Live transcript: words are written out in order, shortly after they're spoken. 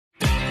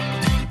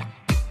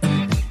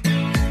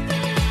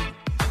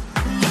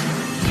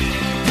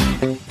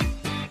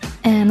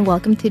and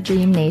welcome to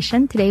Dream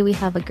Nation. Today we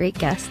have a great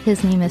guest.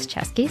 His name is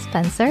Chaske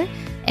Spencer,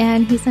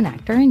 and he's an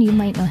actor, and you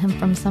might know him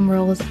from some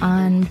roles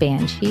on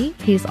Banshee.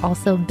 He's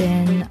also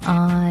been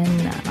on,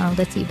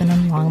 been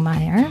on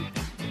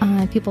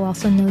Longmire. People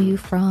also know you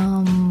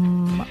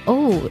from,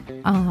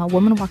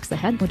 Woman Walks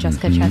Ahead with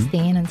Jessica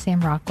Chastain and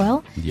Sam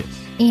Rockwell. Yes.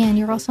 And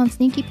you're also on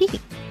Sneaky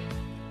Pete.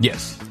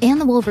 Yes. And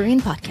the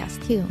Wolverine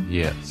podcast, too.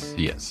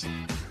 Yes.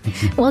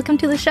 Welcome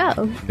to the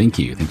show. Thank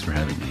you. Thanks for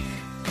having me.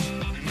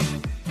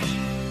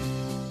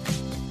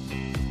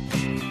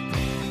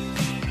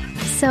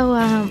 So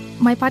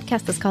my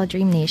podcast is called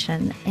Dream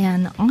Nation,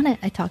 and on it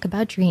I talk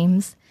about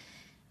dreams.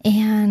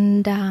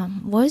 And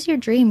what was your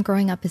dream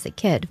growing up as a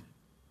kid?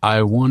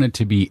 I wanted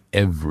to be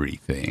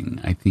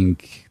everything. I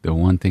think the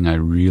one thing I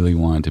really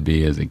wanted to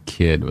be as a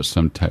kid was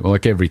some type, well,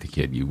 like every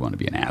kid, you want to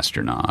be an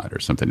astronaut or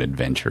something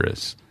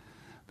adventurous.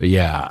 But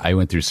yeah, I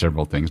went through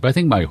several things. But I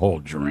think my whole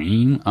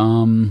dream,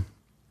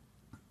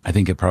 I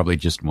think I probably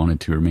just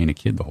wanted to remain a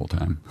kid the whole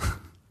time.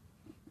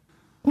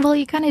 Well,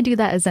 you kind of do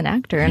that as an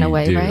actor in a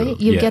way, right?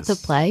 You get to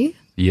play.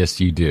 Yes,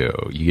 you do.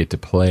 You get to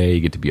play, you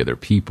get to be other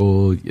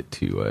people, you get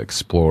to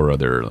explore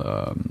other,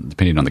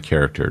 depending on the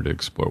character, to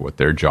explore what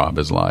their job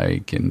is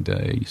like. And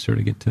you sort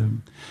of get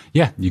to,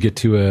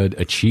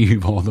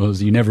 achieve all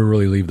those. You never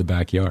really leave the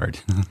backyard.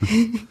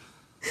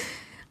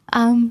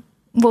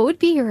 What would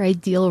be your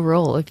ideal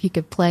role if you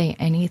could play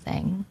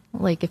anything?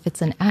 Like if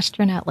it's an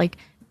astronaut, like...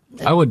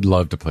 I would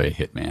love to play a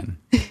hitman.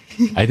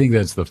 I think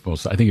that's I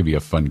think it'd be a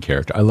fun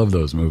character. I love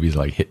those movies,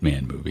 like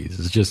hitman movies.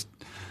 It's just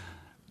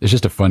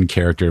a fun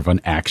character, a fun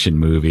action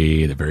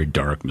movie. They're very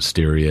dark,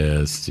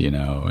 mysterious,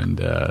 and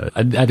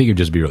I think it'd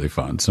just be really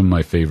fun. Some of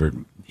my favorite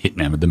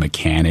hitman, The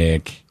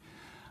Mechanic,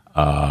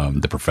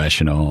 The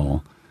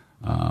Professional.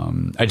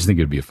 I just think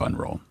it'd be a fun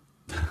role.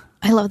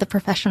 I love The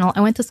Professional.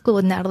 I went to school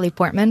with Natalie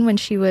Portman when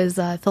she was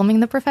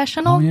filming The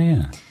Professional. Oh,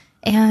 yeah.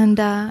 And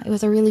it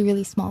was a really,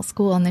 really small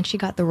school. And then she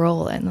got the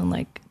role, and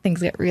then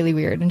things get really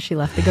weird, and she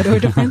left to go to a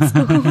different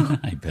school.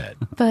 I bet.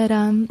 But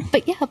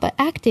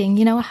acting,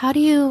 how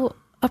do you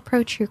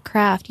approach your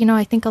craft?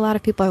 I think a lot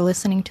of people are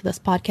listening to this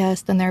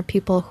podcast, and there are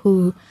people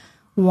who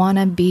want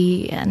to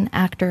be an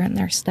actor and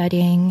they're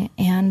studying.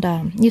 And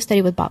you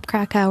study with Bob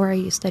Krakauer.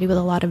 You study with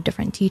a lot of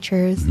different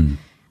teachers. Mm-hmm.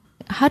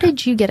 How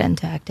did you get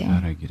into acting? How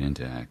did I get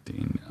into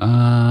acting?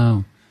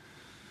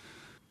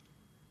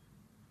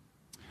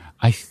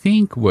 I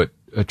think what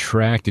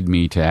attracted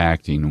me to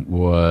acting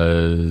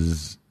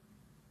was,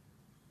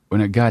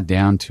 when it got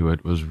down to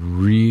it, was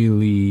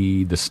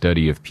really the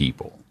study of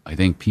people. I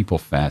think people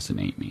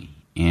fascinate me.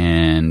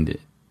 And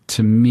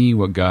to me,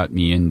 what got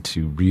me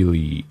into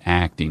really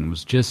acting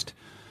was just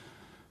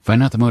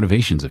find out the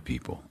motivations of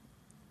people.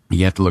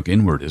 You have to look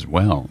inward as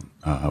well.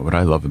 What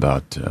I love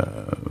about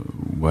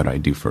what I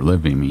do for a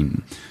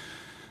living,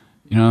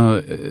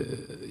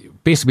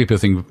 basically people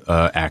think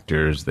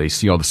actors, they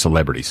see all the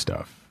celebrity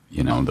stuff.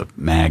 The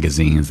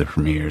magazines, the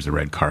premieres, the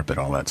red carpet,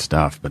 all that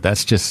stuff. But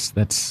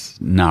that's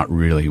not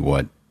really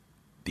what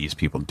these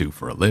people do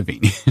for a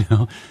living,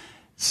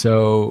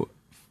 So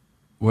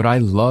what I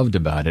loved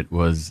about it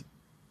was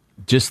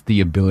just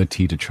the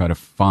ability to try to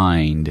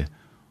find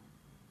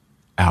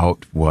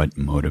out what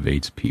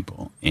motivates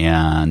people.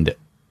 And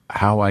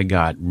how I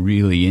got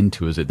really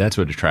into it, that's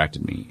what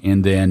attracted me.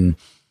 And then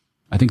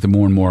I think the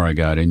more and more I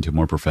got into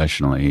more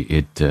professionally,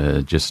 it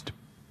just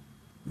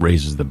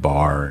raises the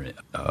bar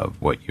of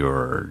what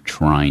you're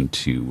trying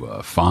to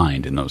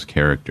find in those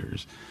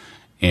characters.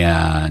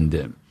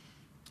 And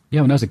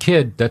when I was a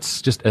kid,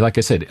 that's just, like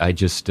I said, I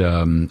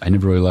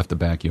never really left the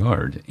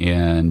backyard.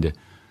 And,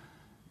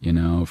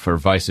 for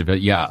advice of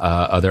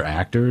other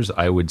actors,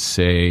 I would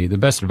say the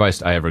best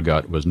advice I ever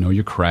got was know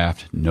your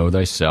craft, know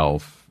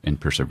thyself, and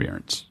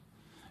perseverance.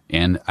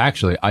 And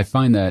actually, I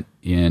find that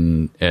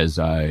as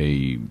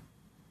I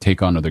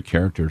take on other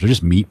characters or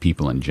just meet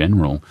people in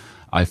general,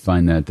 I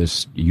find that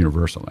this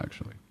universal,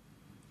 actually.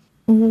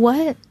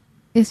 What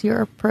is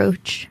your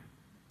approach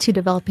to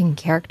developing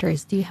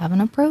characters? Do you have an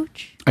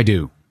approach? I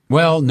do.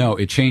 Well, no,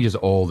 it changes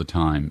all the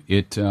time.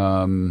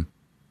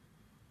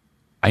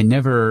 I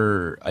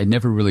never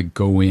really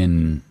go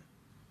in,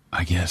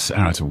 I guess, I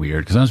don't know, it's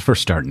weird, because when I was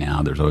first starting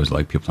out, there's always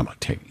people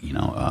talking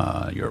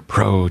about, your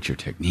approach, your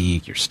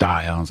technique, your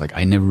style. It's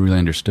I never really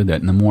understood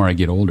that. And the more I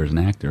get older as an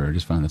actor, I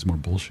just find that's more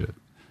bullshit.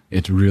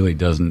 It really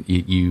doesn't,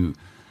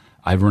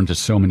 I've run into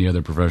so many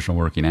other professional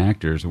working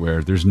actors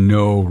where there's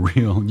no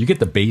real, you get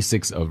the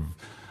basics of,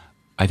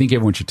 I think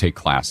everyone should take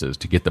classes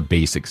to get the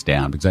basics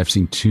down, because I've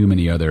seen too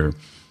many other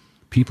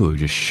people who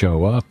just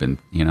show up and,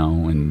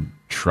 and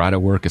try to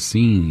work a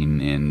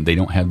scene, and they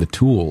don't have the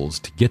tools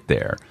to get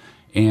there.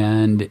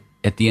 And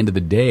at the end of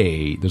the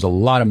day, there's a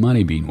lot of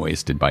money being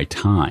wasted by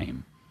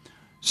time.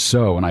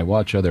 So when I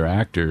watch other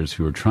actors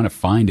who are trying to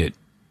find it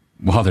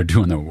while they're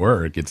doing their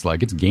work, it's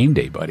it's game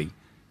day, buddy.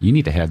 You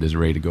need to have this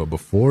ready to go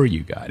before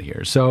you got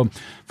here. So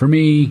for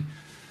me,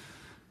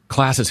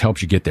 classes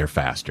helps you get there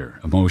faster,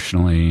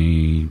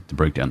 emotionally, to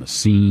break down the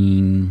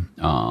scene,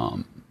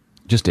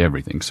 just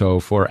everything. So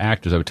for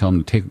actors, I would tell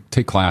them to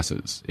take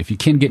classes. If you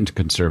can get into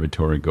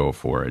conservatory, go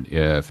for it.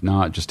 If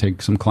not, just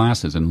take some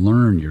classes and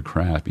learn your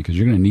craft, because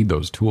you're going to need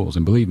those tools.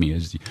 And believe me,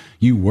 as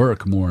you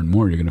work more and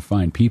more, you're going to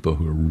find people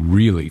who are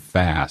really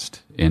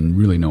fast and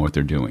really know what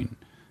they're doing.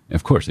 And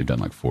of course, they've done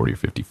like 40 or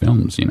 50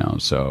 films,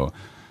 so,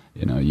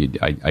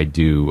 I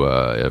do,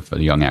 if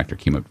a young actor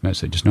came up to me, I'd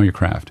say, just know your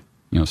craft,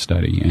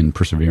 study and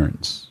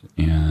perseverance.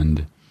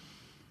 And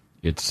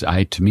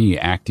to me,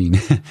 acting,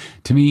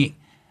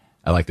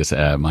 I like this.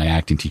 My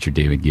acting teacher,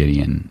 David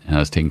Gideon, and I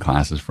was taking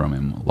classes from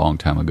him a long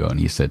time ago, and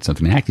he said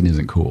something, acting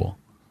isn't cool.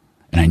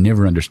 And I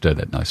never understood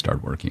that until I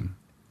started working.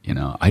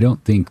 I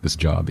don't think this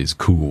job is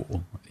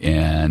cool,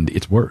 and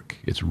it's work.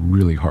 It's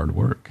really hard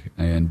work.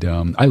 And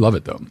I love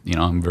it, though.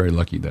 I'm very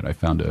lucky that I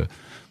found a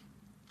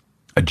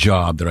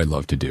job that I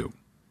love to do.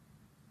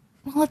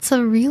 Well, it's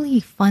a really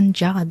fun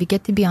job. You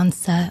get to be on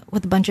set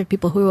with a bunch of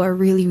people who are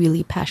really,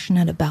 really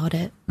passionate about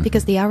it,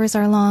 because the hours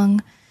are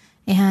long,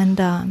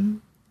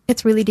 and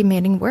it's really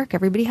demanding work.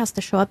 Everybody has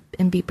to show up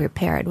and be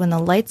prepared. When the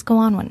lights go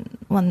on,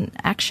 when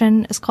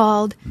action is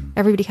called,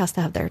 everybody has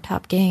to have their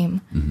top game.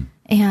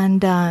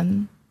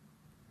 And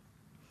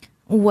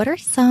what are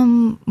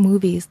some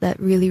movies that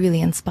really,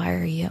 really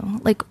inspire you?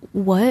 Like,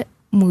 what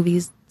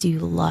movies do you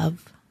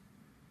love?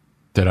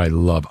 That I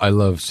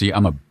love. See,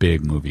 I'm a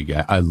big movie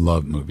guy. I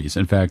love movies.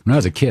 In fact, when I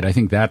was a kid, I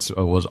think that's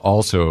was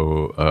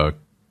also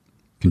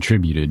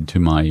contributed to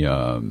my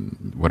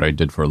what I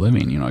did for a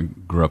living. I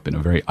grew up in a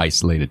very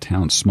isolated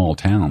town, small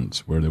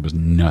towns where there was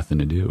nothing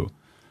to do.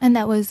 And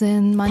that was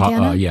in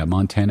Montana? Yeah,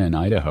 Montana and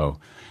Idaho.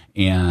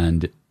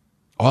 And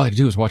all I had to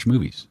do was watch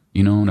movies.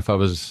 And if I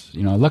was,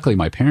 luckily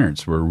my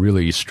parents were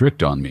really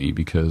strict on me,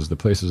 because the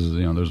places,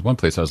 there was one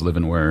place I was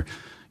living where,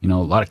 a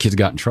lot of kids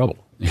got in trouble.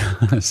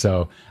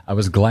 So I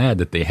was glad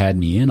that they had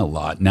me in a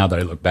lot, now that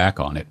I look back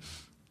on it.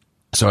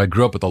 So I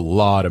grew up with a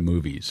lot of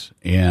movies,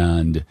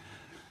 and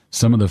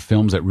some of the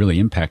films that really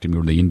impacted me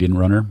were The Indian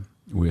Runner,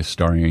 with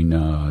starring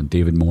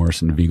David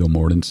Morse and Viggo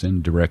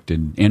Mortensen,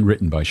 directed and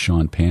written by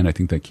Sean Penn. I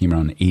think that came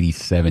around in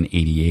 87,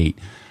 88.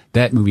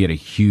 That movie had a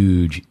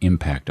huge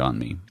impact on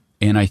me.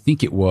 And I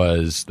think it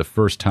was the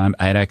first time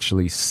I had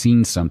actually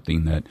seen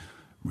something that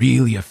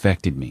really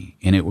affected me.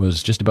 And it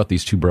was just about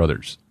these two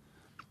brothers.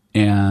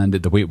 And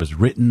the way it was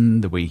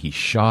written, the way he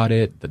shot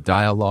it, the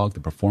dialogue,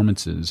 the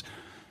performances.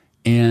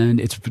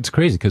 And it's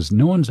crazy, because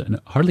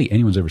hardly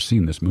anyone's ever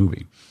seen this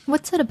movie.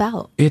 What's it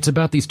about? It's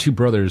about these two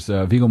brothers.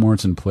 Viggo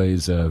Mortensen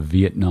plays a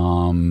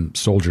Vietnam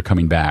soldier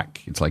coming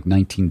back. It's like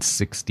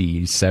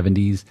 1960s,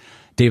 70s.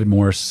 David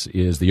Morse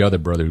is the other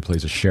brother who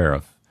plays a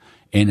sheriff.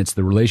 And it's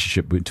the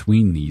relationship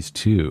between these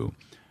two.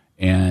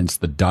 And it's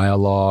the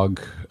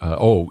dialogue.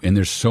 And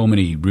there's so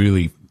many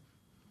really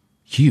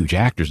huge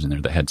actors in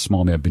there that had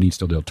small.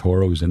 Benicio del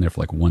Toro, who's in there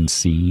for like one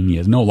scene. He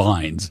has no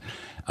lines.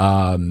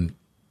 And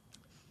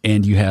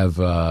you have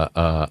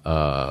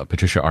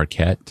Patricia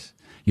Arquette.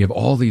 You have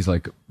all these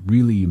like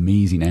really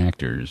amazing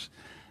actors.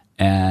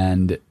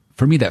 And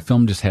for me, that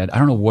film just had, I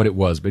don't know what it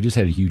was, but it just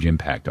had a huge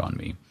impact on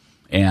me.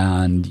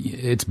 And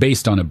it's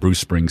based on a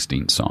Bruce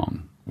Springsteen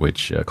song,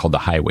 which called The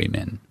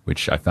Highwaymen,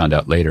 which I found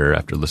out later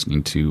after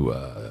listening to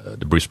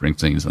the Bruce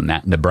Springsteen's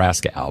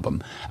Nebraska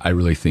album. I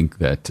really think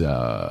that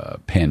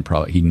Penn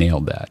he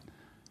nailed that.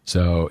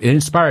 So it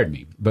inspired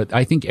me. But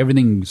I think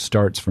everything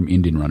starts from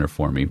Indian Runner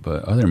for me.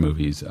 But other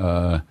movies,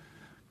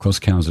 Close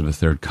Encounters of the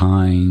Third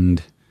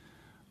Kind.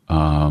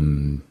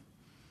 That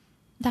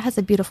has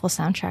a beautiful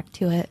soundtrack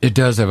to it. It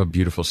does have a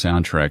beautiful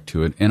soundtrack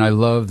to it. And I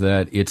love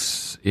that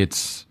it's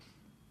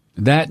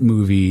that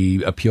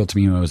movie appealed to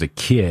me when I was a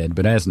kid,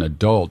 but as an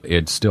adult,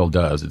 it still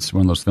does. It's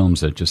one of those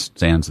films that just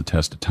stands the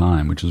test of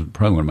time, which is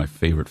probably one of my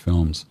favorite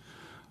films.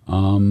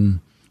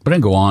 But I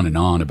can go on and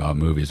on about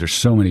movies. There's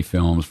so many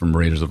films, from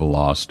Raiders of the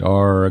Lost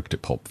Ark to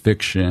Pulp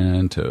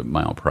Fiction to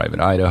My Own Private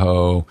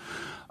Idaho.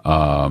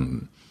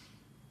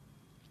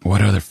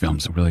 What other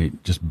films really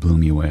just blew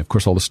me away? Of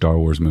course, all the Star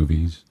Wars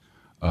movies.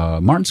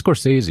 Martin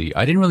Scorsese.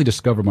 I didn't really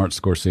discover Martin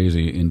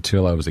Scorsese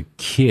until I was a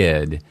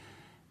kid,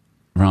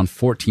 around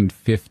 14,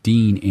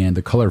 15, and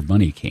The Color of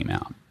Money came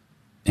out.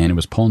 And it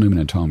was Paul Newman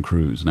and Tom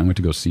Cruise, and I went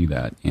to go see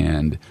that.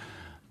 And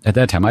at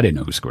that time, I didn't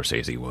know who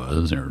Scorsese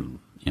was, or,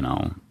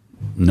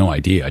 no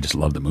idea. I just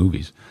loved the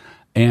movies.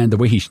 And the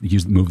way he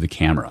moved the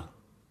camera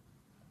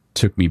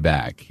took me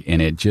back.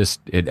 And it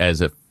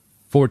as a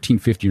 14,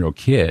 15-year-old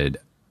kid,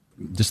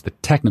 just the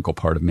technical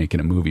part of making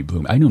a movie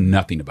blew me. I knew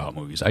nothing about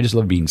movies. I just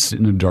loved being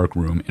sitting in a dark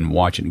room and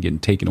watching and getting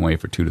taken away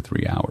for 2 to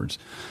 3 hours.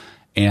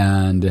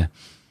 And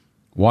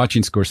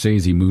watching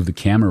Scorsese move the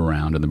camera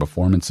around and the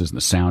performances and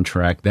the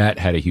soundtrack, that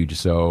had a huge...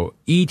 So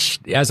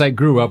as I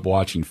grew up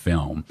watching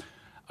film,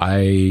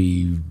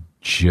 I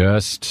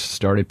just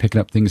started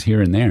picking up things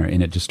here and there,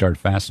 and it just started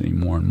fascinating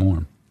more and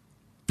more.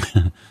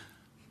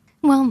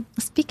 Well,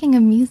 speaking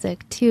of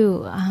music,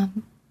 too,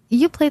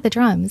 you play the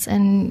drums,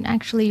 and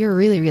actually you're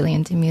really, really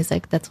into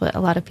music. That's what a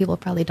lot of people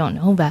probably don't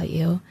know about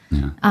you.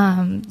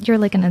 Yeah. You're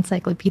like an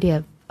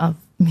encyclopedia of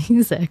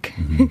music.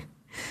 Mm-hmm.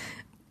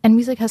 And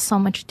music has so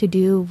much to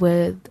do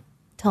with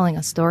telling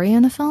a story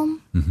in a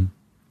film. Mm-hmm.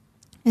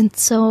 And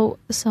so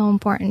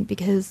important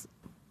because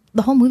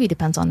the whole movie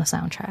depends on the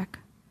soundtrack,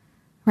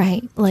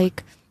 right?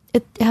 Like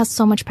it has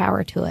so much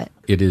power to it.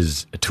 It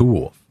is a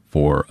tool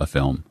for a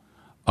film.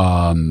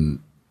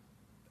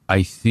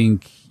 I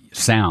think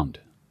sound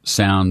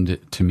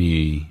to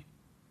me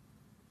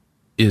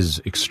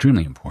is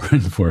extremely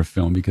important for a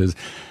film because,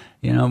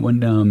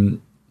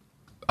 when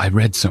I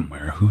read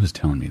somewhere, who was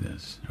telling me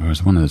this? It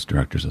was one of those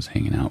directors I was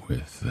hanging out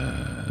with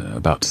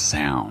about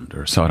sound,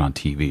 or saw it on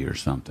TV or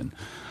something.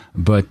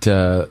 But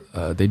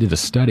they did a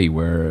study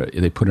where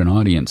they put an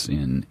audience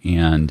in,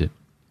 and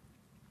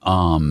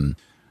come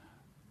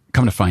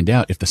to find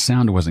out, if the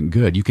sound wasn't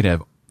good, you could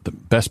have the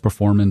best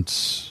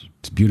performance.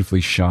 It's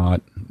beautifully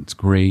shot. It's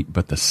great,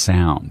 but the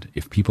sound,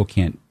 if people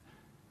can't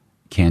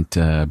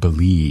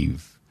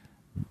believe,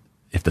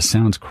 if the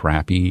sound's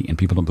crappy and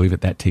people don't believe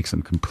it, that takes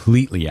them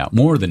completely out.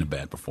 More than a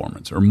bad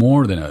performance, or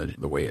more than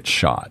the way it's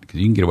shot, because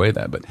you can get away with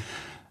that. But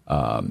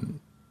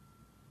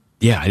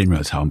yeah, I didn't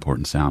realize how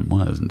important sound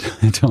was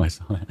until I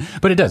saw it.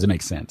 But it does. It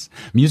makes sense.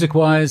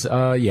 Music-wise,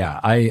 yeah,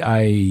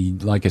 I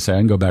like I said, I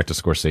can go back to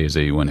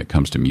Scorsese when it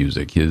comes to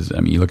music. You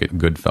look at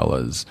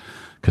Goodfellas,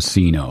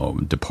 Casino,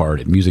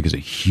 Departed. Music is a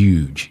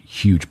huge,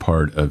 huge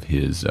part of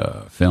his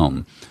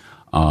film.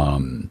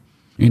 Some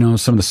of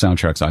the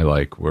soundtracks I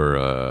like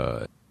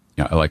were,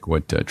 I like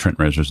what Trent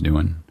Reznor's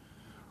doing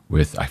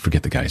with, I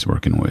forget the guy he's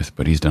working with,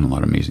 but he's done a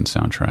lot of amazing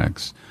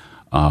soundtracks.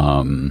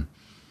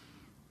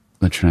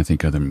 I'm trying to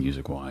think other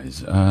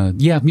music-wise.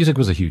 Yeah, music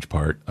was a huge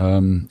part.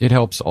 It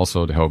helps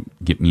also to help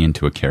get me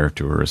into a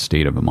character or a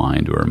state of a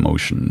mind or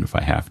emotion if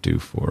I have to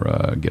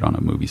get on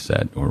a movie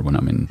set or when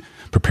I'm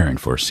preparing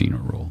for a scene or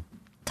role.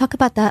 Talk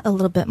about that a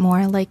little bit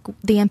more, like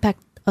the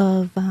impact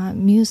of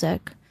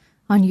music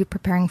on you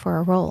preparing for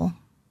a role.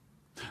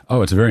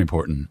 Oh, it's very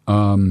important.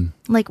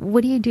 Like,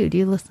 what do you do? Do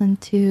you listen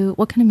to,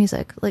 what kind of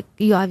music? Like,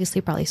 you obviously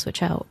probably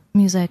switch out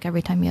music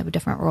every time you have a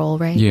different role,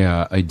 right?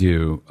 Yeah, I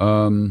do.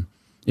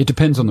 It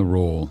depends on the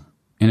role,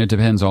 and it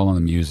depends all on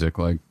the music.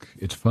 Like,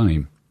 it's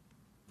funny.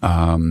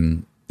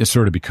 It's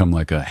sort of become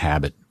like a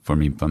habit for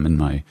me. If I'm in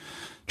my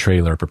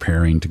trailer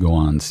preparing to go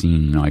on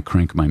scene, I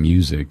crank my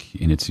music,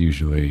 and it's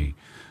usually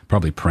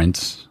probably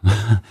Prince.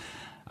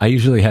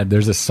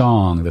 There's a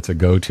song that's a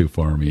go-to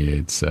for me.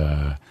 It's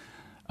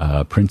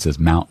Prince's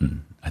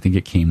Mountain. I think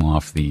it came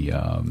off the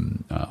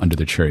Under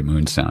the Cherry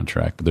Moon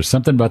soundtrack. But there's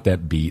something about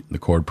that beat, the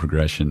chord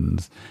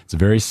progressions. It's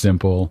very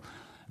simple,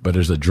 but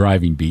there's a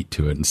driving beat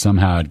to it, and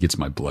somehow it gets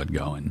my blood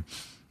going.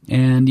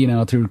 And,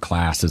 through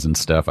classes and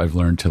stuff, I've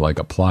learned to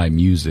apply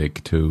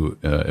music to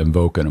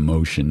invoke an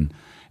emotion.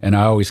 And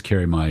I always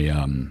carry my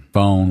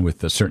phone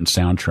with a certain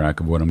soundtrack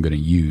of what I'm going to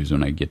use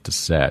when I get to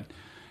set,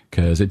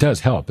 because it does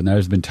help. And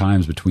there's been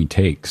times between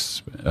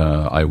takes,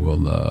 I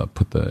will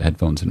put the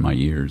headphones in my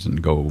ears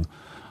and go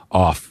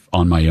off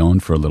on my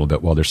own for a little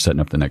bit while they're setting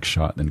up the next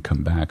shot, then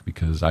come back,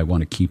 because I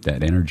want to keep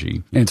that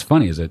energy. And it's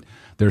funny is that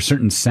there are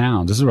certain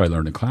sounds, this is what I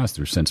learned in class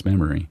through sense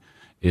memory,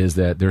 is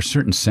that there are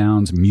certain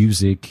sounds,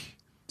 music,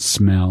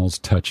 smells,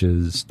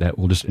 touches that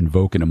will just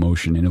invoke an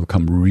emotion, and it'll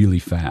come really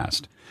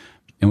fast.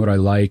 And what I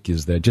like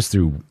is that just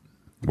through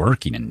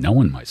working and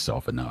knowing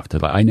myself enough,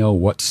 I know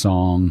what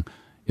song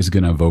is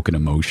going to evoke an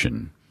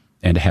emotion,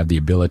 and to have the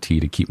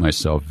ability to keep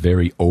myself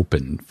very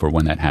open for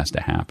when that has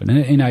to happen.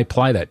 And I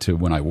apply that to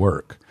when I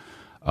work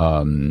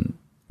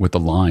with the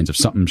lines. If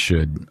something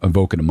should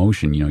evoke an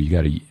emotion,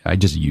 I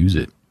just use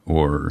it,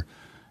 or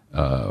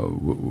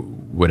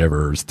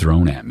whatever is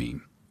thrown at me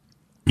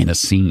in a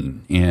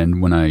scene.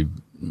 And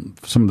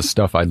some of the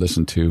stuff I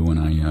listen to when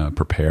I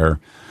prepare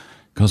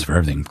goes for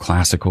everything: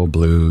 classical,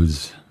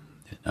 blues,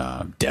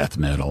 death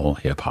metal,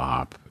 hip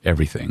hop,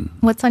 everything.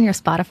 What's on your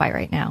Spotify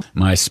right now?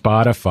 My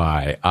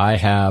Spotify, I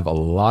have a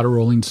lot of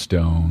Rolling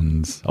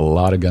Stones, a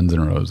lot of Guns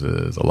N'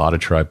 Roses, a lot of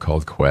Tribe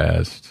Called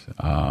Quest,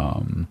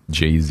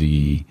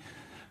 Jay-Z,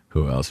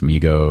 who else?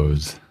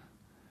 Migos.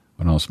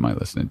 What else am I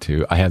listening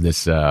to? I have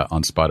this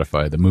on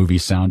Spotify, the movie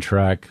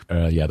soundtrack,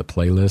 the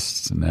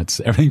playlists, and that's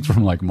everything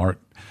from Mark,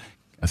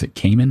 is it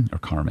Kamen or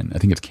Carmen? I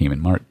think it's Kamen.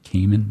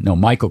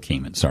 Michael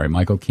Kamen. Sorry,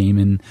 Michael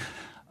Kamen.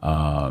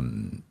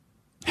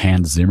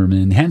 Hans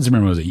Zimmerman.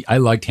 I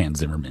liked Hans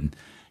Zimmerman.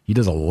 He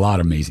does a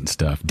lot of amazing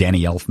stuff.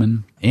 Danny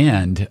Elfman.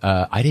 And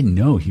I didn't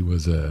know he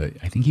was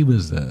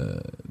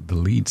the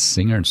lead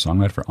singer and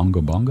songwriter for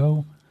Oingo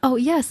Boingo. Oh,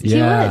 yes, he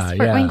was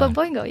for Oingo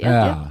Boingo.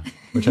 Yeah.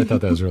 Which I thought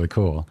that was really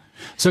cool.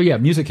 So, yeah,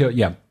 music,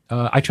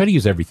 I try to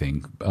use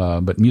everything,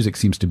 but music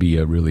seems to be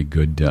a really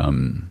good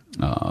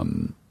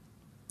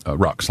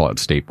rock solid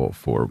staple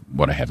for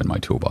what I have in my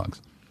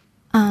toolbox.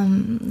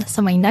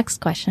 So my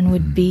next question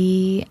would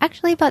be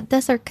actually about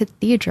Desert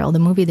Cathedral, the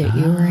movie that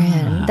you were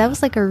in. That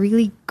was a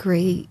really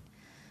great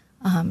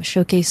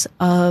showcase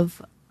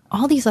of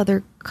all these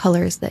other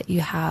colors that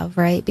you have,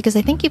 right? Because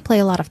I think you play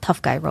a lot of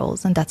tough guy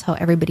roles, and that's how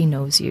everybody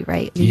knows you,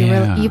 right?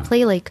 You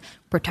play like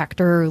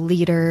protector,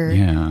 leader,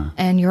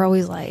 and you're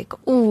always like,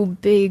 oh,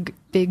 big,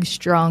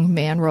 strong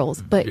man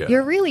roles, but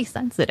you're really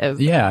sensitive.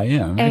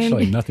 I'm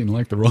actually nothing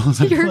like the roles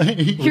I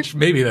play, which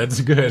maybe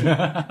that's good.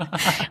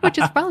 Which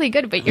is probably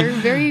good, but you're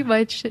very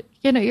much,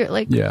 you're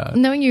like,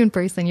 knowing you in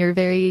person, you're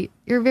very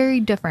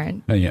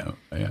different. Yeah.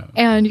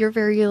 And you're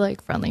very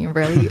like friendly and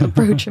very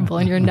approachable,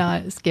 and you're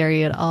not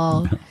scary at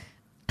all. No.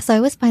 So I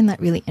always find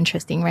that really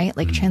interesting, right?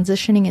 Like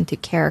transitioning into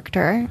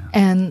character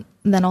and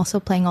then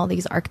also playing all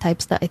these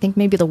archetypes that I think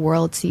maybe the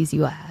world sees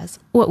you as.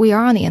 What we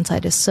are on the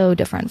inside is so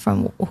different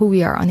from who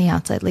we are on the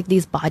outside. Like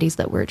these bodies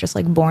that we're just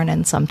like born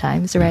in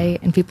sometimes,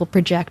 right? And people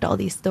project all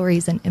these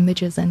stories and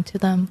images into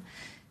them.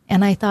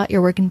 And I thought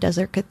your work in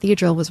Desert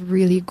Cathedral was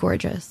really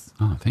gorgeous.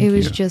 Oh, thank you. It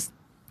was just,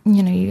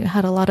 you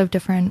had a lot of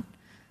different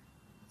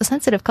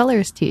sensitive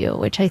colors to you,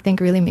 which I think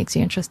really makes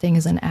you interesting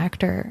as an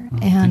actor. Oh,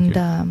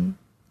 and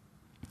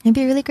it'd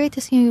be really great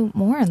to see you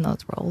more in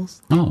those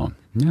roles. Oh,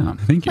 yeah.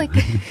 Thank you. Like,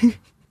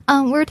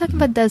 we were talking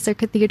about Desert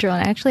Cathedral,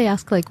 and I actually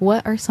asked, like,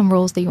 what are some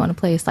roles that you want to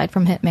play aside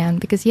from Hitman?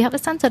 Because you have a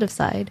sensitive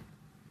side.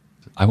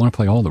 I want to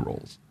play all the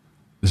roles.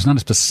 There's not a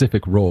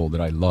specific role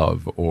that I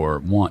love or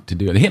want to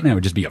do. The Hitman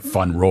would just be a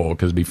fun role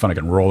because it'd be fun. I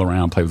can roll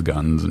around, play with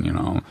guns, and,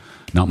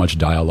 not much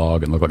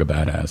dialogue and look like a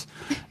badass.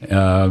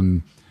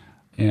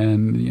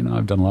 And,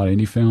 I've done a lot of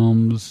indie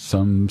films,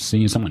 some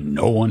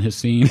no one has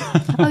seen.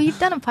 Oh, you've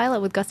done a pilot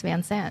with Gus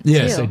Van Sant,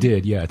 Yes, too. I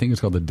did. Yeah, I think it's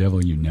called The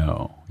Devil You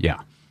Know. Yeah.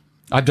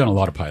 I've done a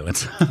lot of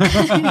pilots.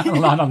 A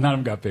lot of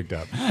them got picked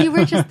up. You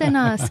were just in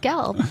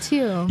Scalp,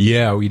 too.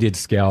 Yeah, we did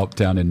Scalp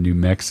down in New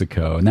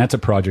Mexico. And that's a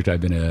project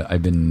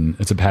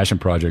it's a passion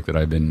project that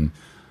I've been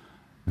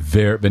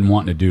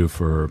wanting to do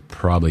for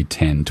probably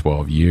 10,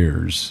 12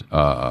 years.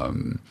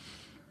 Luckily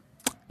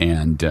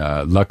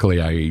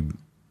I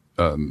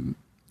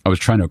was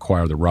trying to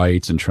acquire the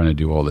rights and trying to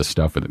do all this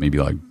stuff with it maybe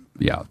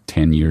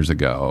 10 years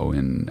ago.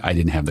 And I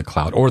didn't have the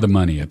clout or the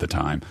money at the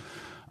time.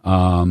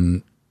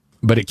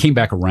 But it came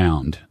back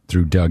around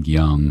through Doug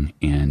Young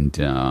and,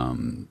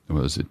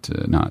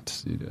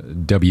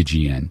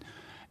 WGN.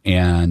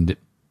 And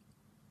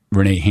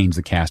Renee Haynes,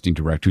 the casting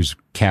director, who's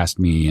cast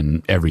me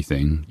in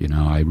everything.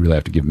 I really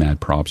have to give mad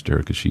props to her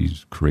because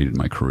she's created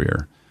my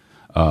career.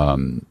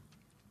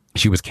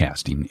 She was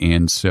casting,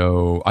 and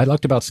so I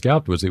liked about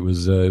Scalped was it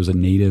was a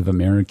Native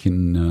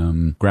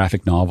American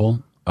graphic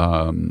novel.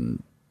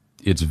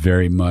 It's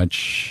very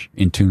much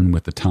in tune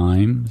with the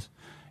times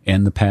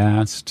and the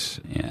past.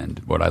 And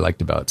what I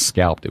liked about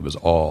Scalped, it was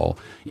all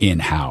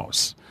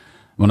in-house.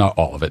 Well, not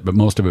all of it, but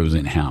most of it was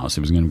in-house.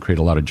 It was going to create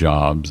a lot of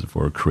jobs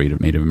for creative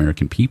Native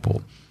American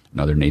people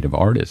and other Native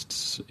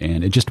artists,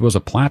 and it just was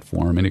a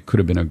platform, and it could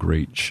have been a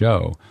great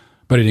show,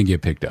 but it didn't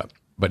get picked up.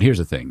 But here's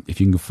the thing: if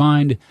you can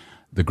find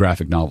the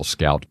graphic novel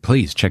Scalped,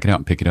 please check it out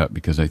and pick it up,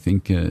 because I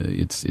think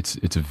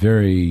it's a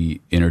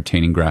very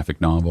entertaining graphic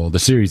novel. The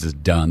series is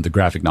done. The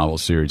graphic novel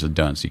series is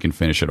done, so you can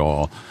finish it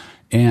all.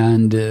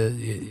 And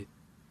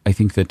I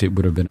think that it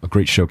would have been a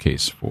great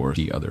showcase for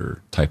the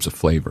other types of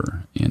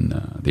flavor in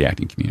the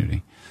acting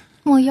community.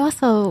 Well, you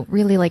also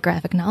really like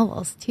graphic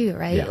novels too,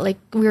 right? Yeah. Like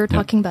we were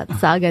talking about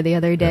Saga the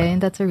other day, and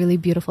that's a really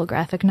beautiful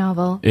graphic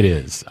novel. It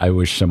is. I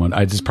wish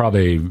it's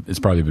probably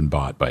been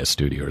bought by a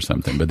studio or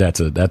something, but that's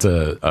a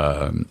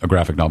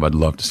graphic novel I'd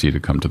love to see to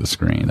come to the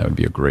screen. That would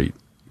be a great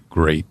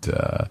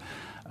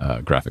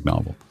graphic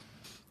novel.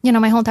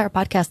 My whole entire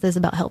podcast is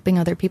about helping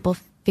other people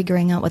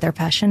figuring out what their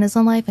passion is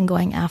in life and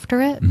going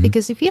after it. Mm-hmm.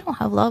 Because if you don't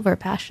have love or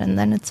passion,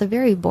 then it's a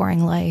very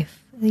boring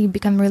life. You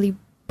become really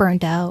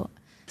burnt out.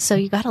 So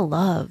you got to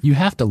love. You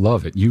have to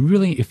love it. You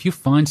really, if you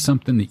find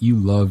something that you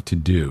love to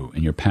do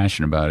and you're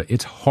passionate about it,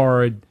 it's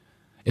hard.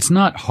 It's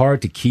not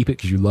hard to keep it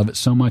because you love it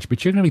so much,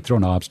 but you're going to be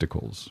thrown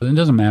obstacles. It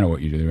doesn't matter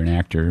what you do. You're an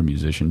actor,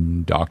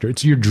 musician, doctor.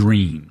 It's your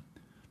dream.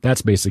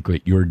 That's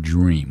basically your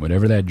dream,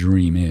 whatever that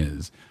dream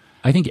is.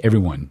 I think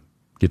everyone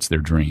gets their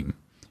dream,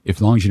 as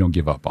long as you don't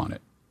give up on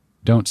it.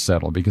 Don't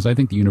settle, because I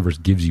think the universe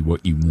gives you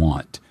what you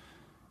want.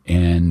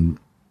 And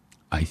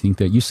I think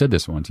that you said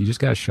this once. You just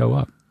got to show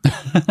up.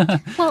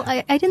 Well,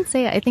 I didn't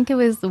say it. I think it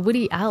was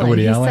Woody Allen.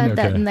 He said okay.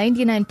 that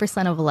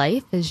 99% of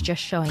life is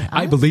just showing up.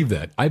 I believe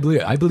that. I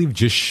believe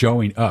just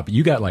showing up.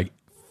 You got like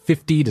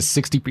 50 to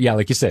 60. Yeah,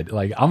 like you said,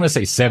 like I'm going to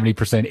say 70%,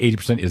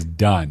 80% is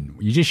done.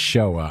 You just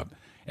show up.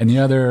 And the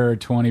other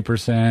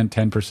 20%,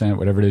 10%,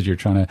 whatever it is you're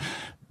trying to,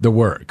 the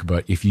work.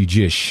 But if you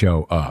just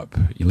show up,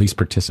 at least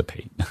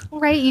participate.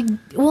 Right.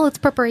 It's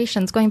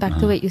preparations, going back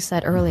to what you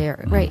said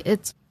earlier. Right.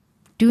 It's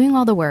doing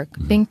all the work,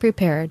 being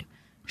prepared,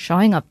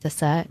 showing up to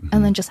set,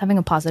 and then just having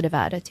a positive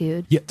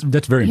attitude. Yeah,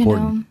 that's very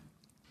important.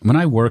 When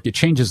I work, it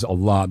changes a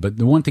lot, but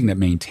the one thing that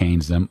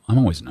maintains them, I'm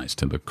always nice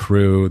to the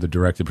crew, the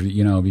director,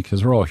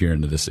 because we're all here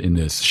in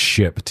this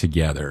ship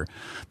together.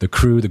 The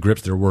crew, the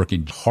grips, they're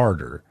working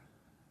harder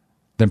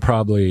than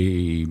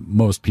probably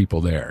most people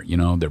there.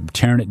 They're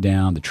tearing it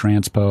down, the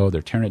transpo,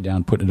 they're tearing it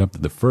down, putting it up to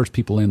the first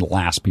people in, the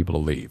last people to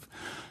leave.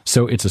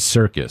 So it's a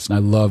circus, and I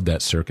love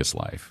that circus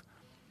life.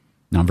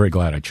 Now, I'm very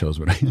glad I chose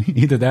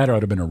either that or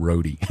I'd have been a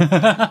roadie.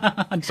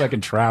 So I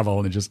can travel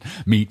and just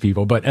meet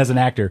people. But as an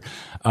actor,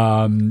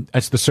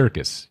 that's the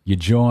circus. You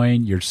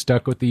join, you're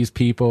stuck with these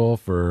people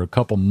for a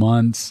couple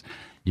months.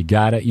 You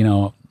got it.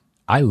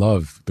 I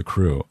love the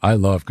crew. I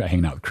love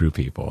hanging out with crew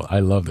people. I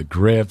love the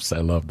grips.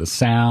 I love the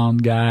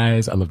sound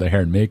guys. I love the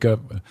hair and makeup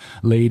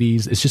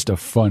ladies. It's just a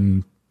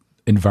fun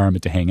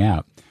environment to hang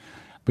out.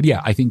 But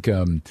yeah, I think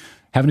having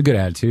a good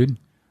attitude,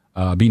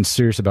 being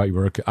serious about your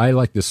work. I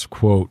like this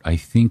quote. I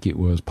think it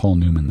was Paul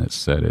Newman that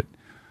said it.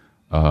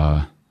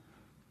 I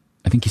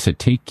think he said,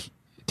 take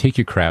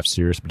your craft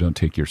serious, but don't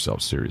take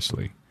yourself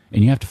seriously.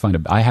 And I have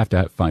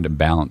to find a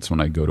balance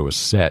when I go to a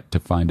set to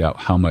find out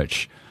how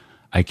much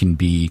I can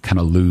be kind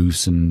of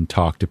loose and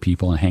talk to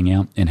people and hang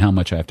out, and how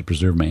much I have to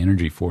preserve my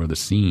energy for the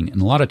scene.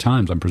 And a lot of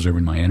times I'm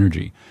preserving my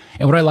energy.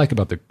 And what I like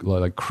about the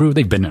crew,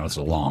 they've been there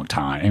a long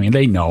time. I mean,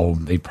 they know,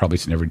 they've probably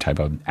seen every type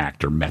of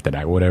actor, method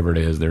act, whatever it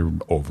is, they're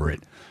over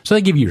it. So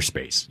they give you your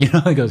space.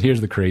 It goes,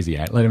 here's the crazy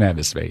act, let him have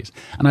his space.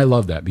 And I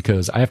love that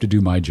because I have to do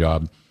my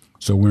job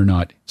so we're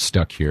not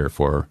stuck here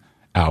for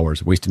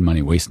hours, wasting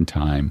money, wasting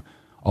time.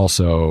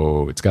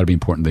 Also, it's got to be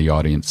important the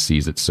audience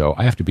sees it. So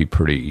I have to be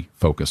pretty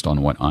focused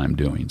on what I'm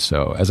doing.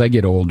 So as I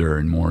get older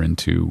and more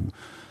into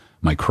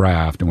my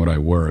craft and what I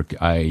work,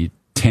 I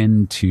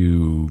tend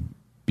to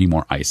be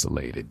more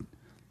isolated.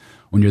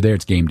 When you're there,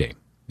 it's game day.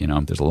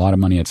 There's a lot of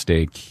money at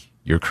stake,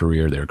 your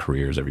career, their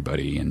careers,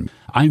 everybody. And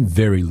I'm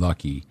very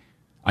lucky.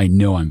 I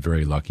know I'm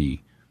very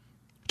lucky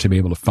to be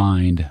able to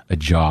find a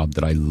job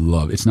that I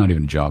love. It's not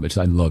even a job.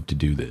 I love to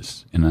do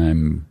this. And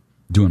I'm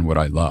doing what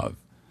I love.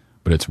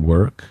 But it's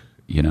work.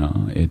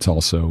 It's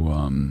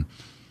also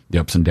the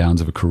ups and downs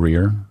of a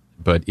career,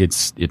 but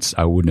it's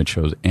I wouldn't have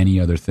chose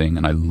any other thing,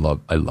 and I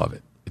love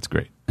it. It's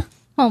great.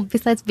 Well,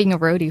 besides being a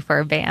roadie for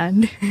a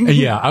band.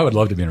 Yeah, I would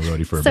love to be a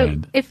roadie for a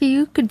band. So if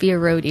you could be a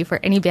roadie for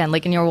any band,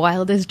 like in your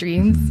wildest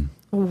dreams,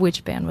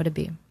 which band would it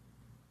be?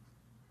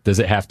 Does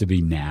it have to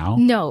be now?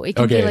 No, it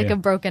can be like a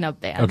broken up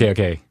band.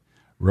 Okay.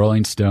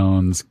 Rolling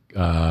Stones,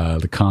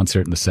 the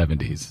concert in the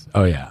 70s.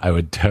 Oh yeah, I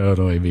would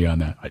totally be on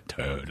that. I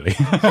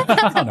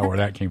don't know where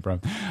that came from.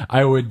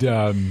 I would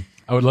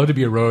love to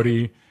be a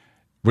roadie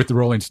with the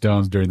Rolling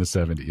Stones during the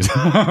 70s.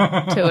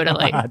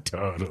 Totally.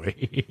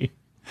 Totally.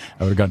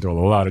 I would have gotten into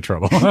a lot of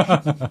trouble.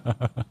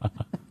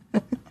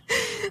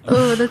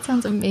 Oh, that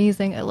sounds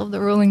amazing. I love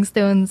the Rolling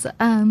Stones.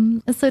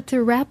 So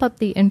to wrap up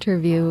the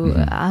interview,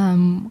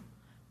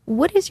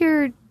 what is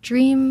your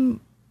dream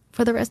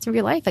for the rest of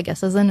your life, I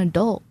guess, as an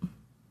adult?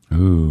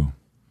 Ooh.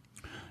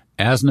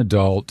 As an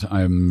adult,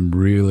 I'm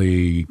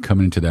really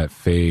coming into that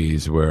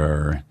phase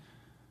where,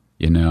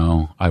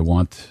 I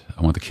want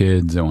the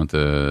kids, I want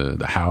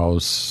the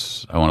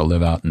house, I want to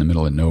live out in the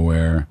middle of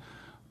nowhere.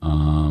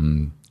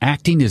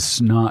 Acting is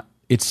not,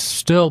 it's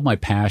still my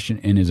passion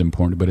and is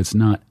important, but it's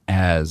not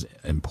as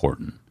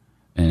important.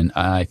 And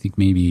I think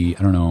maybe,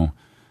 I don't know,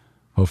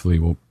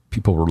 hopefully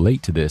people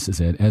relate to this, is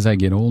that as I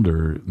get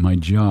older, my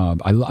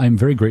job, I'm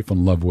very grateful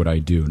and love what I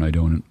do, and I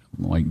don't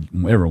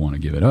ever want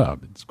to give it up.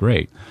 It's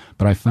great.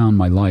 But I found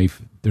my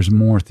life, there's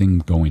more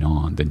things going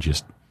on than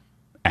just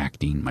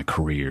acting, my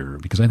career,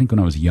 because I think when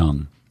I was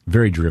young,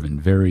 very driven,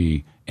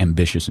 very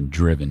ambitious and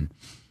driven,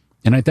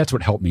 and that's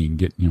what helped me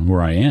get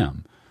where I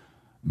am.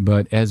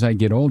 But as I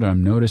get older,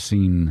 I'm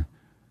noticing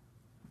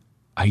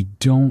I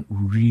don't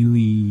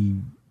really,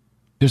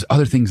 there's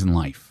other things in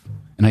life.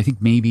 And I think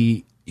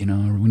maybe,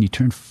 when you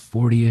turn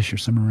 40-ish or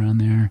somewhere around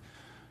there,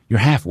 your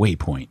halfway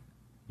point.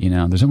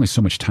 There's only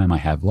so much time I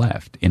have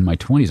left. In my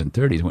 20s and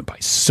 30s, it went by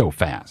so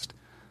fast.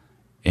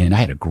 And I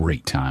had a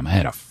great time. I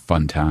had a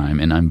fun time.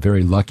 And I'm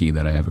very lucky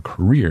that I have a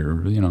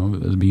career,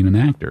 as being an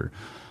actor.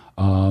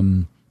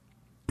 Now,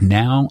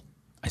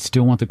 I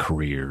still want the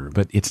career,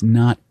 but it's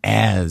not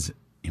as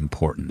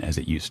important as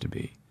it used to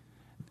be.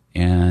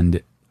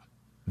 And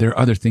there are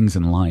other things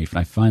in life. And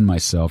I find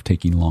myself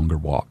taking longer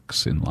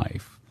walks in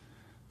life.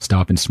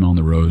 Stop and smell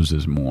the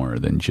roses more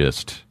than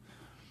just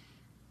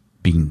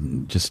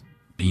being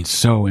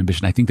so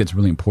ambitious. I think that's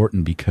really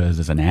important because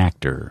as an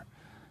actor,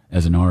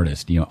 as an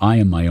artist, I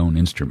am my own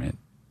instrument.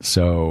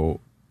 So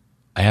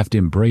I have to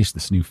embrace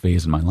this new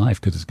phase in my life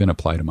because it's going to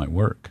apply to my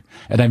work.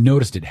 And I've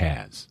noticed it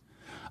has.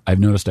 I've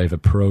noticed I've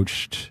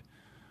approached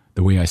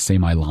the way I say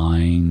my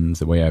lines,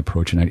 the way I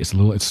approach it. It's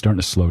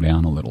starting to slow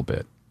down a little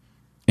bit.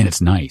 And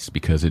it's nice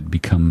because it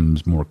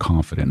becomes more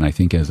confident. And I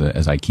think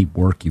as I keep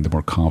working, the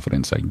more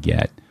confidence I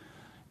get.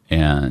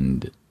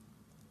 And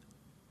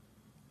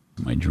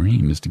my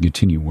dream is to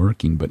continue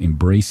working, but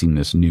embracing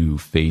this new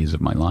phase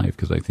of my life,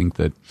 because I think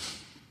that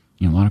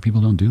a lot of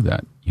people don't do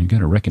that. You got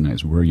to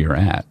recognize where you're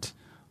at,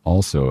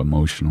 also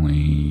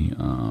emotionally,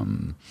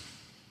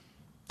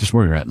 just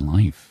where you're at in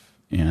life.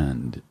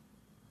 And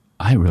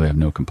I really have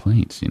no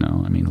complaints.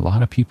 I mean, a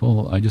lot of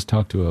people. I just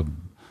talked to a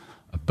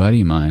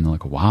buddy of mine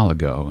like a while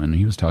ago, and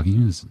he was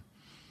talking.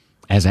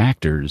 As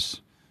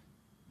actors,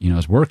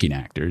 as working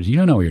actors, you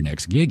don't know where your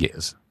next gig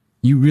is.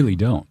 You really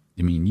don't.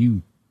 I mean,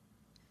 you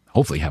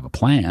hopefully have a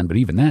plan, but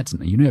even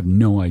you have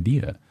no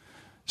idea.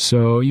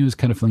 So he was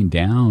kind of feeling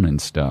down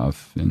and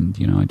stuff. And,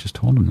 I just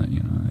told him that,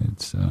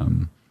 it's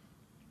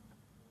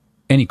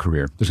any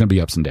career, there's going to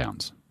be ups and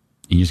downs.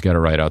 You just got to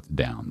ride out the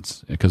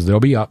downs, because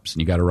there'll be ups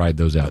and you got to ride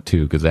those out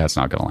too, because that's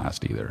not going to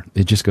last either.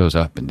 It just goes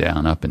up and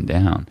down, up and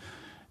down.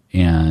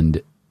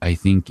 And I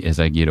think as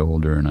I get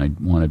older and I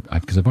want to,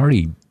 because I've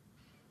already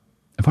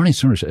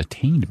sort of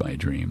attained my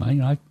dream.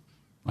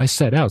 I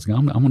set out,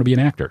 I'm going to be an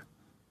actor.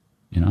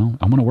 I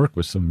want to work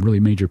with some really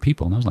major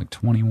people. And I was like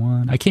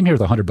 21. I came here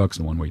with $100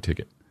 in a one-way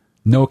ticket.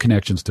 No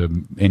connections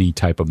to any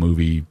type of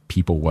movie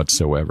people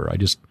whatsoever. I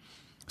just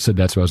said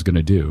that's what I was going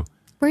to do.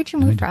 Where'd you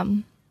move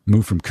from?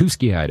 Moved from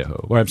Chaske,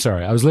 Idaho. Or I'm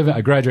sorry,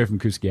 I graduated from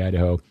Chaske,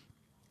 Idaho,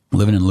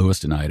 living in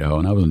Lewiston, Idaho,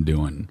 and I wasn't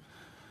doing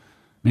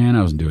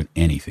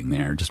anything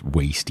there, just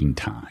wasting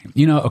time.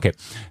 Okay.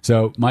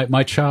 So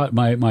my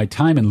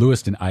time in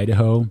Lewiston,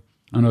 Idaho,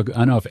 I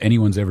don't know if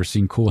anyone's ever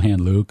seen Cool Hand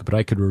Luke, but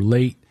I could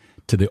relate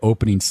to the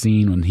opening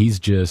scene when he's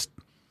just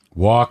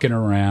walking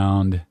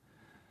around,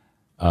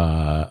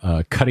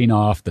 cutting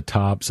off the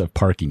tops of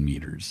parking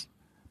meters.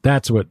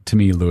 That's what, to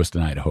me,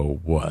 Lewiston, Idaho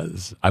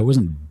was. I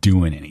wasn't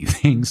doing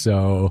anything,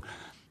 so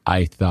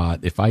I thought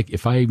if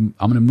I'm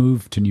going to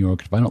move to New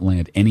York, if I don't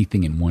land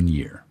anything in 1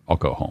 year, I'll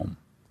go home.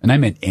 And I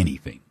meant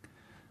anything,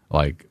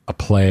 like a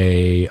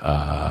play,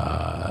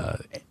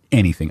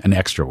 anything, an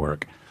extra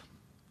work.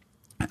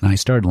 And I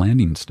started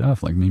landing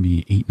stuff like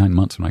maybe 8-9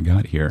 months when I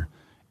got here.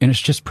 And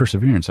it's just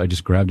perseverance. I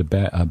just grabbed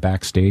a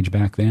backstage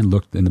back then,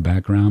 looked in the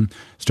background,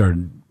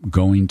 started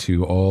going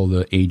to all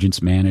the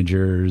agents,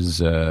 managers,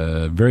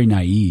 very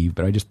naive,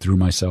 but I just threw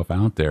myself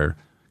out there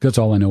because that's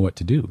all I know what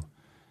to do.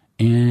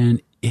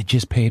 And it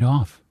just paid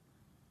off.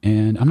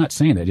 And I'm not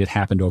saying that it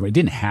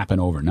didn't happen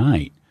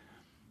overnight,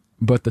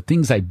 but the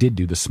things I did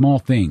do, the small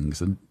things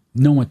that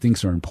no one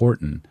thinks are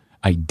important,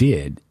 I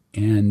did,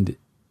 and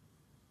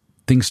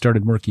things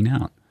started working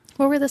out.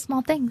 What were the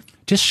small things?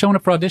 Just showing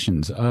up for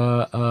auditions.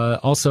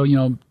 Also,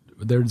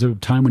 there's a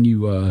time when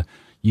you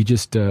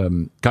just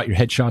got your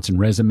headshots and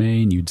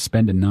resume, and you'd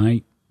spend a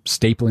night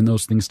stapling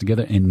those things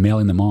together and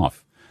mailing them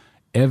off.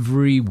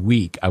 Every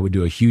week, I would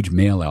do a huge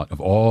mail out of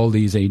all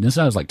these agents.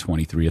 I was like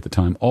 23 at the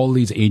time. All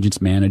these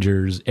agents,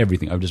 managers,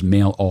 everything. I would just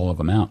mail all of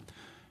them out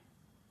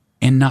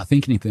and not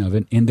think anything of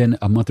it. And then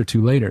a month or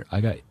two later, I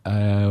got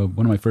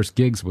one of my first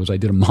gigs was I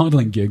did a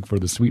modeling gig for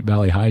the Sweet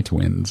Valley High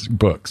twins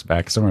books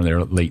back somewhere in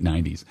the late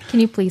 90s. Can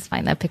you please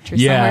find that picture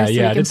somewhere so we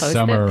can it's post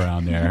somewhere it?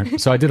 around there.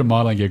 So I did a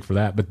modeling gig for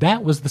that. But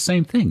that was the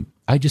same thing.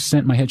 I just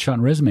sent my headshot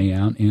and resume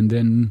out and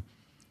then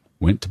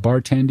went to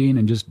bartending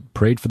and just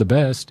prayed for the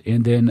best.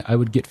 And then I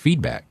would get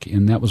feedback.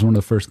 And that was one of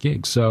the first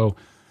gigs. So,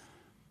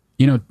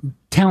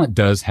 talent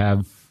does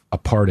have a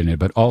part in it,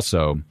 but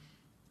also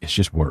it's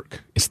just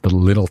work. It's the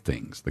little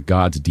things, the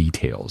God's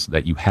details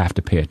that you have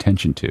to pay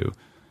attention to.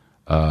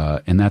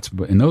 And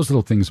those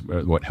little things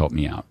are what helped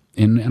me out.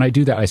 And I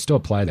do that. I still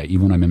apply that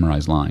even when I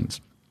memorize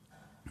lines.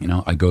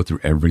 I go through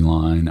every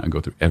line. I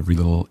go through every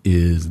little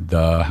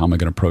how am I going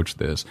to approach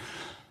this?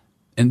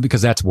 And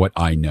because that's what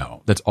I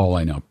know. That's all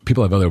I know.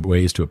 People have other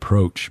ways to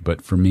approach,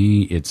 but for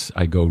me,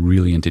 I go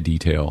really into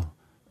detail.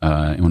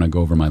 And when I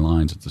go over my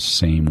lines, it's the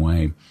same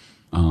way.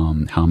 How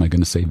am I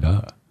going to say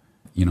the?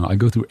 I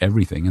go through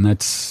everything, and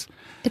it's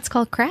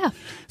called craft.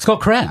 It's called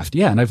craft,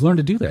 yeah, and I've learned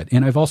to do that.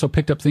 And I've also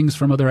picked up things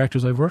from other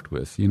actors I've worked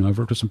with. I've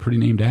worked with some pretty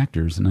named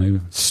actors, and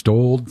I've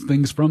stole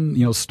things from,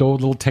 stole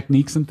little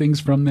techniques and things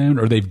from them,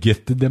 or they've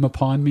gifted them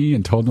upon me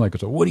and told me, like,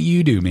 so what do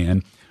you do,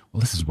 man?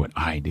 Well, this is what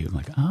I do. I'm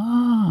like,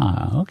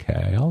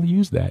 okay, I'll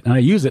use that. And I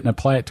use it and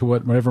apply it to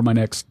whatever my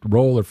next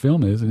role or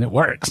film is, and it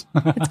works.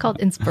 It's called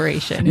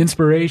inspiration.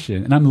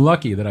 Inspiration. And I'm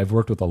lucky that I've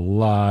worked with a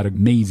lot of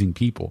amazing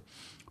people.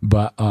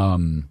 But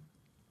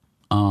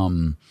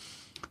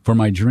for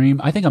my dream,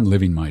 I think I'm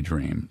living my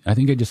dream. I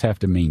think I just have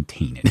to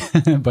maintain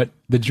it. But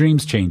the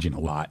dream's changing a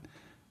lot.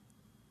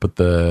 But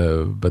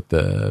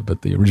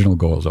the original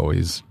goal is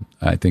always,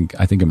 I think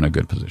I'm in a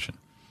good position.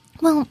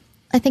 Well,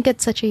 I think at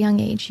such a young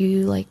age,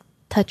 you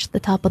touched the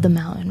top of the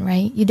mountain,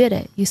 right? You did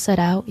it. You set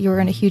out. You were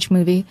in a huge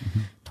movie. Mm-hmm.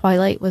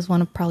 Twilight was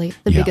one of probably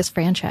the biggest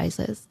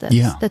franchises.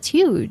 That's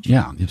huge.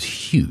 Yeah, it was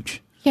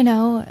huge.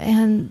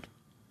 And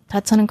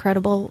that's an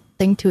incredible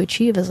thing to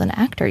achieve as an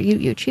actor.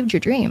 You achieved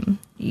your dream.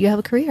 You have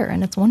a career,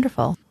 and it's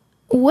wonderful.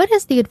 What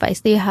is the advice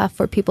that you have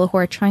for people who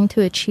are trying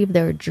to achieve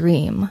their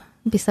dream,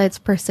 besides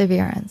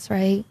perseverance,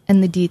 right?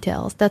 And the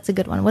details. That's a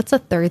good one. What's a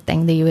third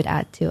thing that you would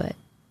add to it?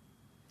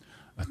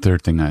 A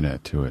third thing I'd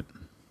add to it,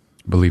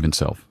 believe in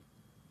self.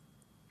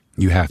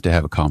 You have to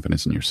have a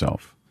confidence in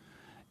yourself.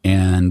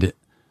 And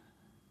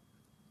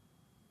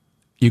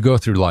you go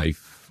through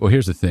life. Well,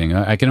 here's the thing.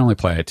 I can only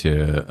apply it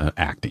to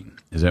acting,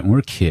 is that when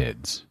we're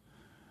kids,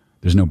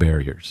 there's no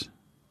barriers.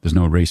 There's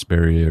no race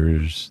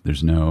barriers.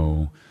 There's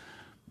no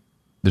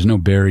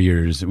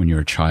barriers when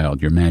you're a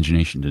child. Your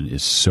imagination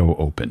is so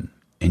open,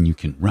 and you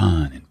can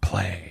run and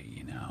play,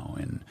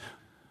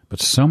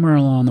 but somewhere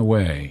along the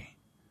way,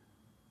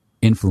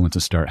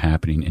 influences start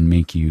happening and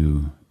make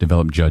you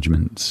develop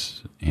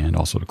judgments and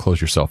also to close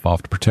yourself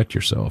off to protect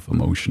yourself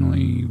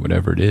emotionally,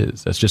 whatever it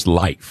is. That's just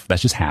life. That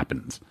just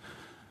happens.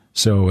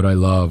 So what I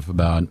love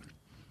about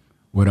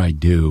what I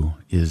do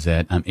is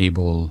that I'm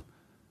able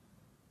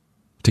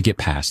to get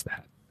past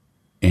that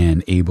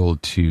and able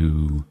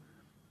to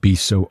be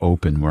so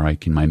open where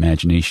my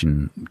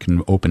imagination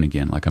can open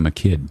again like I'm a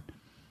kid.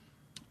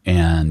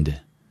 And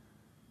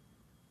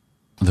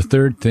the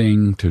third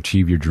thing to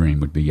achieve your dream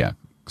would be,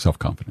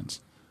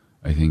 self-confidence.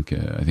 I think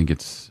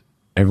it's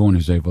everyone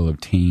who's able to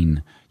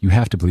obtain, you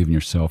have to believe in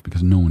yourself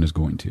because no one is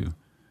going to.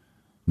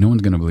 No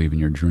one's going to believe in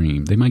your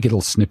dream. They might get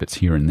little snippets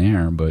here and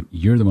there, but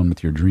you're the one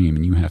with your dream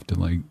and you have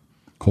to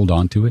hold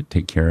on to it,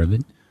 take care of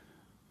it.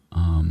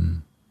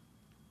 And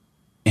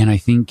I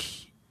think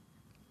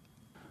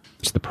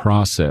it's the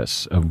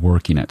process of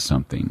working at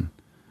something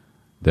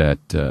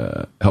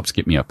that helps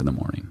get me up in the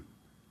morning.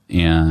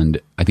 And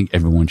I think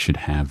everyone should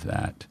have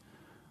that,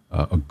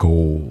 a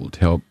goal to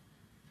help.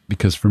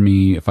 Because for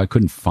me, if I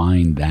couldn't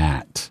find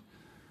that,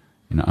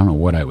 I don't know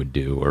what I would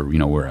do or,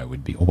 where I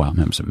would be. Oh, wow, I'm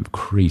having some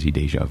crazy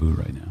deja vu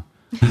right now.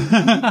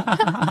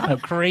 A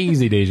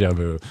crazy deja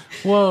vu.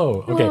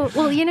 Whoa. Okay.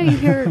 Well,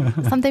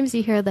 sometimes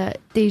you hear that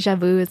deja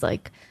vu is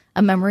like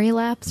a memory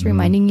lapse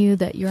reminding you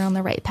that you're on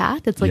the right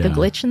path. It's like a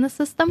glitch in the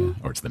system.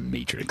 Yeah. Or it's the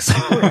Matrix.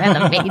 We're in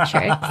the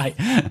Matrix.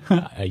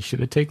 I should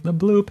have taken the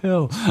blue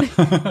pill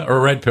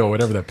or red pill,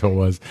 whatever that pill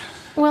was.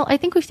 Well, I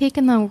think we've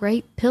taken the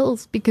right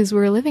pills because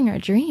we're living our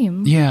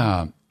dream.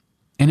 Yeah.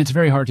 And it's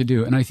very hard to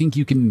do. And I think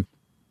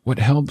what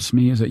helps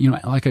me is that,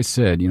 like I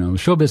said,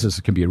 show business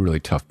can be a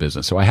really tough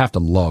business. So I have to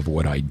love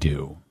what I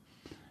do.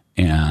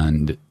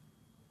 And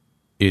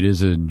it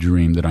is a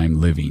dream that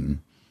I'm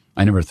living.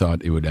 I never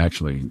thought it would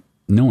actually,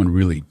 no one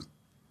really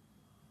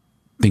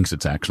thinks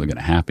it's actually going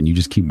to happen. You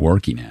just keep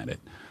working at it.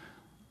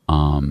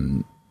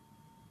 And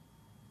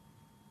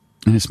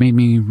it's made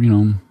me,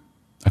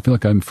 I feel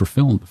like I'm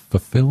fulfilled.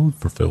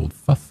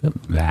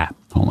 That.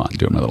 Hold on,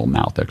 doing my little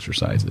mouth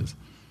exercises.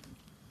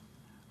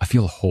 I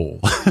feel whole.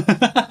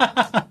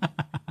 I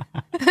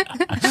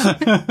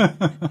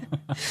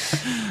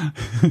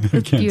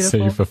can't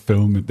say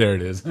fulfillment. There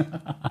it is.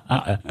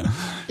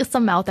 Just a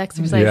mouth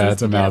exercise. Yeah,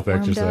 it's a mouth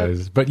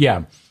exercise. But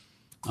yeah,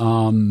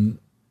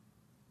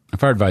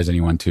 if I advise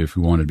anyone if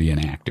you want to be an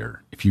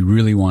actor, if you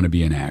really want to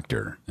be an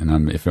actor,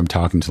 and if I'm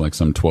talking to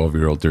some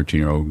 12-year-old,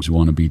 13-year-olds who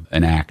want to be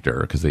an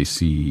actor because they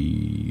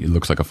see it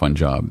looks like a fun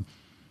job,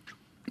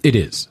 it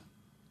is.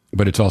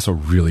 But it's also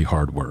really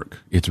hard work.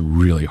 It's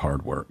really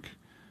hard work.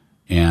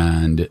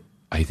 And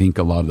I think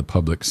a lot of the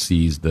public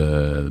sees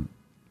the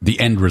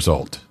end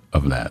result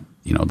of that,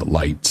 the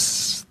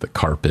lights, the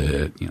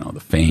carpet,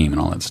 the fame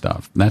and all that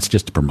stuff. And that's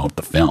just to promote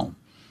the film.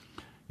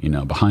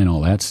 Behind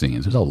all that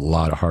scenes, there's a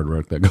lot of hard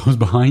work that goes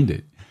behind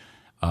it.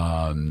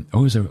 I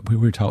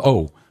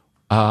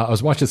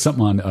was watching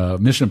something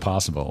on Mission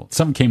Impossible.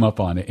 Something came up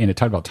on it, and it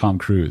talked about Tom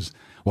Cruise.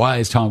 Why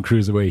is Tom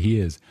Cruise the way he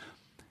is?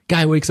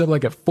 Guy wakes up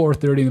at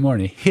 4:30 in the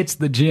morning, hits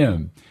the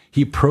gym.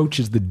 He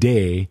approaches the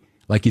day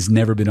like he's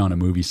never been on a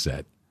movie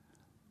set.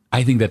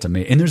 I think that's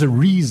amazing. And there's a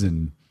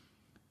reason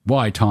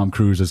why Tom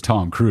Cruise is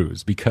Tom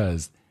Cruise,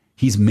 because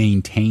he's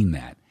maintained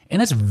that. And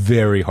that's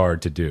very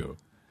hard to do.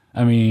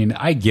 I mean,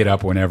 I get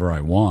up whenever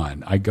I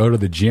want. I go to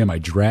the gym. I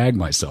drag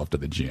myself to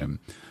the gym.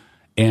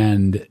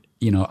 And,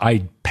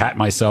 I pat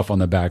myself on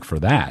the back for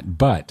that.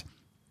 But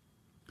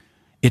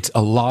it's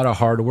a lot of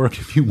hard work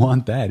if you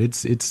want that.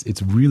 It's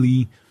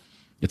really,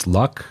 it's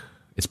luck,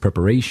 it's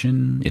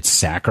preparation, it's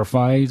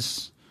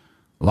sacrifice,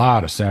 a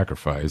lot of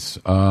sacrifice.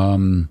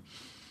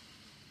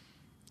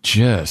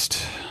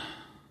 Just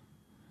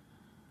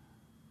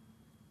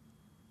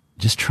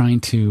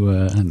trying to,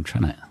 I'm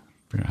trying to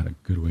figure out a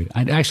good way.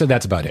 Actually,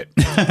 that's about it.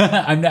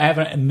 I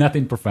have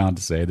nothing profound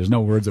to say. There's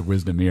no words of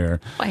wisdom here.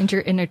 Find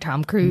your inner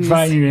Tom Cruise.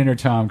 Find your inner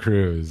Tom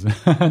Cruise.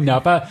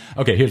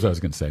 Okay, here's what I was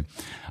going to say.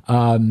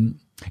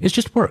 It's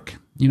just work.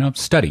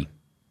 Study.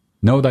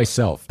 Know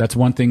thyself. That's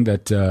one thing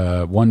that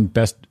one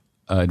best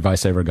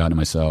advice I ever got to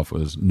myself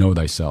was know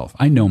thyself.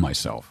 I know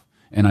myself,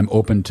 and I'm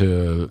open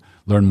to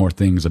learn more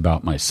things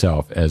about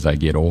myself as I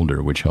get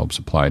older, which helps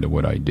apply to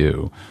what I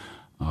do.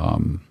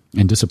 And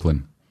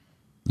discipline.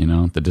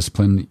 The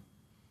discipline.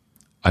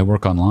 I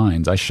work on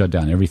lines. I shut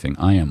down everything.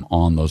 I am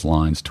on those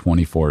lines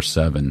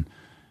 24/7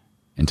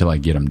 until I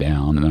get them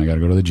down. And then I got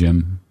to go to the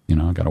gym.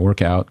 I got to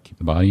work out, keep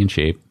the body in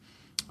shape.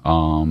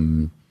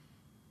 And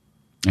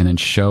then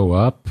show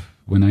up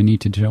when I need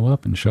to show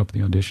up, and show up at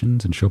the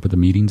auditions, and show up at the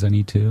meetings I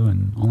need to,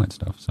 and all that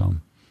stuff. So,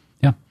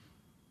 yeah.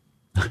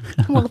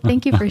 Well,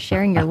 thank you for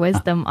sharing your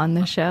wisdom on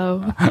the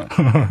show.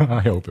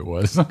 I hope it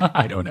was.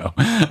 I don't know.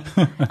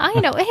 I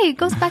know. Hey, it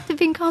goes back to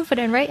being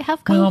confident, right?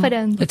 Have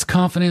confidence. Well, it's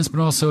confidence,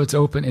 but also it's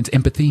open. It's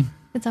empathy.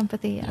 It's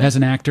empathy, yeah. As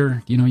an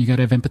actor, you got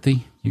to have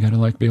empathy. You got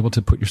to be able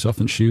to put yourself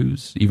in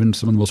shoes. Even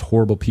some of the most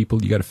horrible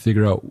people, you got to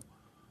figure out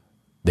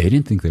they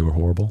didn't think they were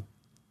horrible.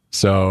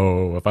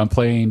 So if I'm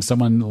playing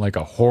someone like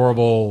a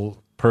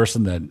horrible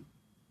person that,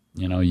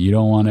 you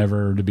don't want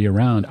ever to be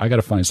around, I got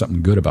to find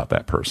something good about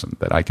that person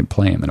that I can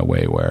play him in a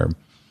way where,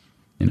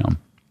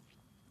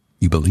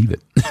 you believe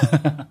it.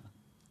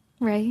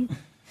 Right.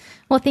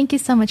 Well, thank you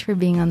so much for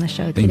being on the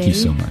show today. Thank you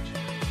so much.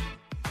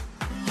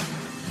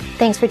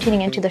 Thanks for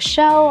tuning into the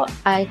show.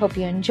 I hope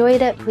you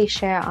enjoyed it. Please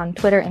share on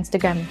Twitter,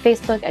 Instagram, and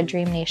Facebook at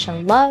Dream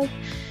Nation Love.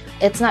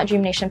 It's not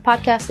Dream Nation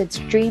Podcast, it's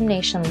Dream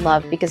Nation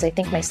Love, because I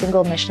think my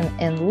single mission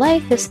in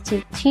life is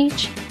to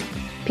teach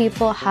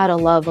people how to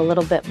love a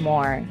little bit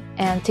more,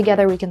 and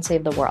together we can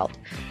save the world.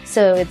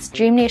 So it's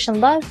Dream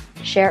Nation Love.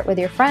 Share it with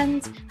your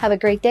friends. Have a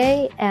great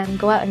day and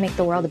go out and make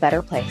the world a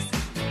better place.